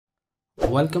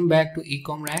Welcome back to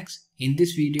Ecom Ranks. In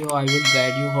this video I will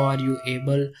guide you how are you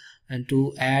able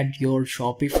to add your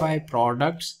Shopify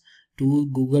products to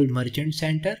Google Merchant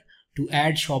Center. To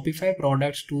add Shopify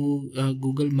products to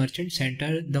Google Merchant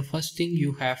Center, the first thing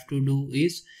you have to do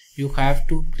is you have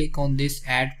to click on this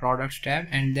Add Products tab,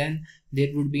 and then there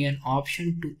would be an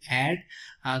option to add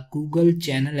a Google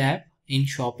Channel app in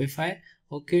Shopify.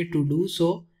 Okay, to do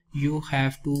so you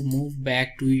have to move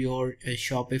back to your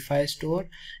Shopify store,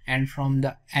 and from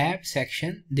the app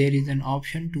section there is an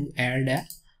option to add a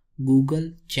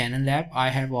Google Channel app. I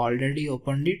have already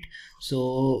opened it,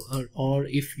 so or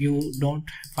if you don't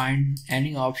find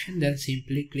any option, then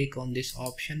simply click on this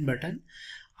option button.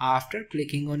 After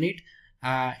clicking on it,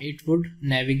 it would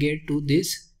navigate to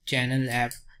this channel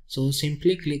app. So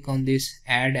simply click on this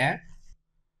add app,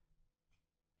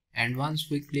 and once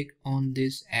we click on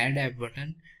this add app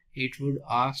button, it would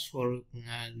ask for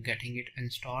getting it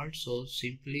installed. So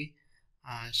simply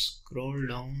scroll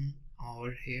down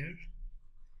over here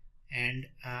and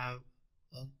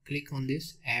click on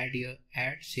this add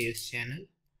sales channel,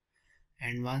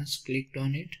 and once clicked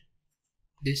on it,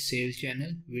 this sales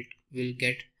channel will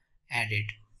get added.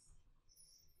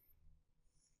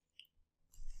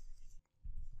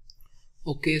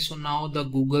 Okay, so now the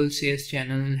Google sales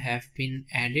channel have been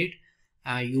added.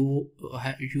 You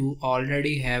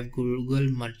already have Google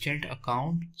Merchant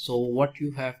account, so what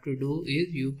you have to do is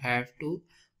you have to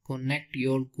connect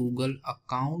your Google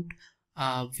account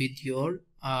with your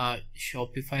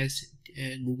Shopify's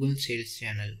Google sales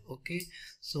channel. Okay,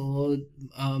 so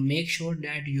make sure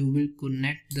that you will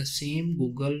connect the same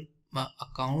Google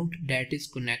account that is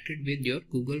connected with your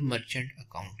Google Merchant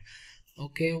account.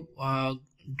 Okay,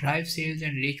 drive sales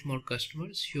and reach more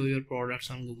customers. Show your products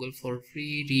on Google for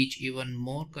free. Reach even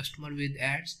more customers with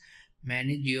ads.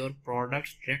 Manage your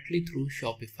products directly through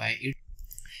Shopify.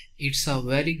 It's a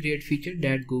very great feature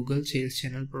that Google Sales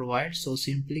Channel provides. So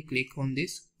simply click on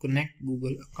this Connect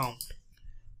Google account.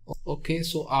 Okay,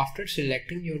 so after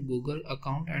selecting your Google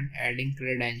account and adding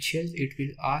credentials, it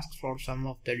will ask for some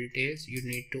of the details. You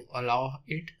need to allow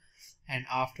it, and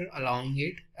after allowing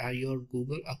it, your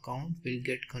Google account will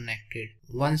get connected.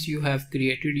 Once you have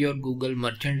created your Google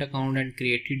Merchant account and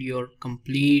created your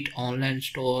complete online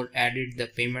store, added the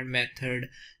payment method,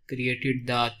 created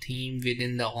the theme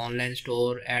within the online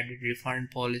store, added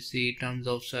refund policy, terms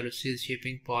of services,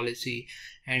 shipping policy,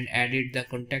 and added the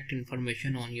contact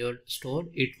information on your store,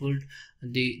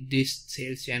 this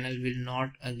sales channel will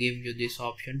not give you this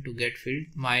option to get filled.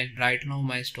 Right now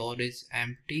my store is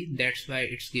empty, that's why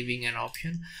it's giving an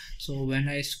option. So when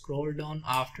I scroll down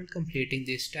after completing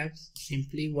these steps,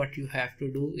 simply what you have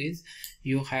to do is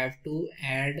you have to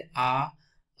add a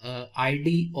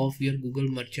ID of your Google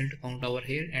Merchant account over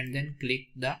here, and then click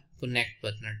the connect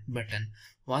button.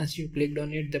 Once you clicked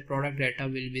on it, the product data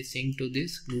will be synced to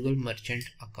this Google Merchant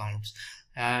accounts.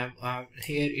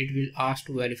 Here it will ask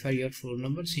to verify your phone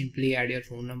number. Simply add your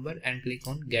phone number and click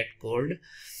on get code,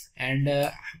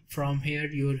 and from here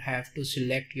you will have to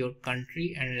select your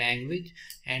country and language.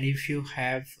 And if you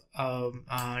have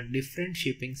different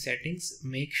shipping settings,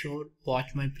 make sure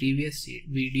watch my previous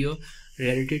video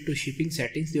related to shipping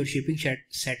settings. Your shipping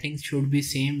settings should be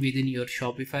same within your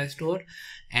Shopify store,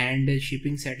 and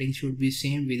shipping settings should be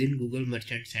same within Google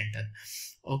Merchant Center.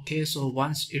 Okay, so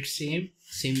once it's same,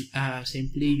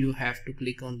 simply you have to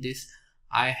click on this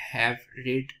I have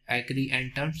read, agree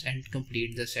and terms, and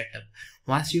complete the setup.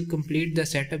 Once you complete the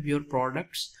setup, your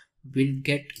products will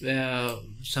get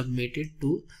submitted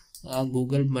to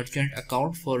Google Merchant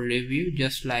account for review.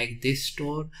 Just like this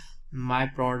store, my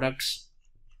products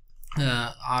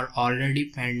are already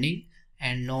pending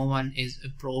and no one is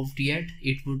approved yet.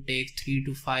 It would take 3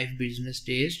 to 5 business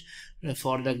days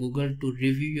for the Google to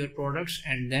review your products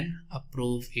and then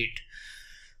approve it.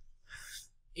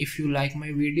 If you like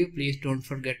my video, please don't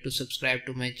forget to subscribe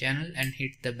to my channel and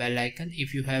hit the bell icon.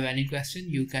 If you have any question,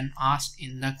 you can ask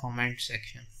in the comment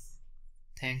section.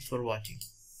 Thanks for watching.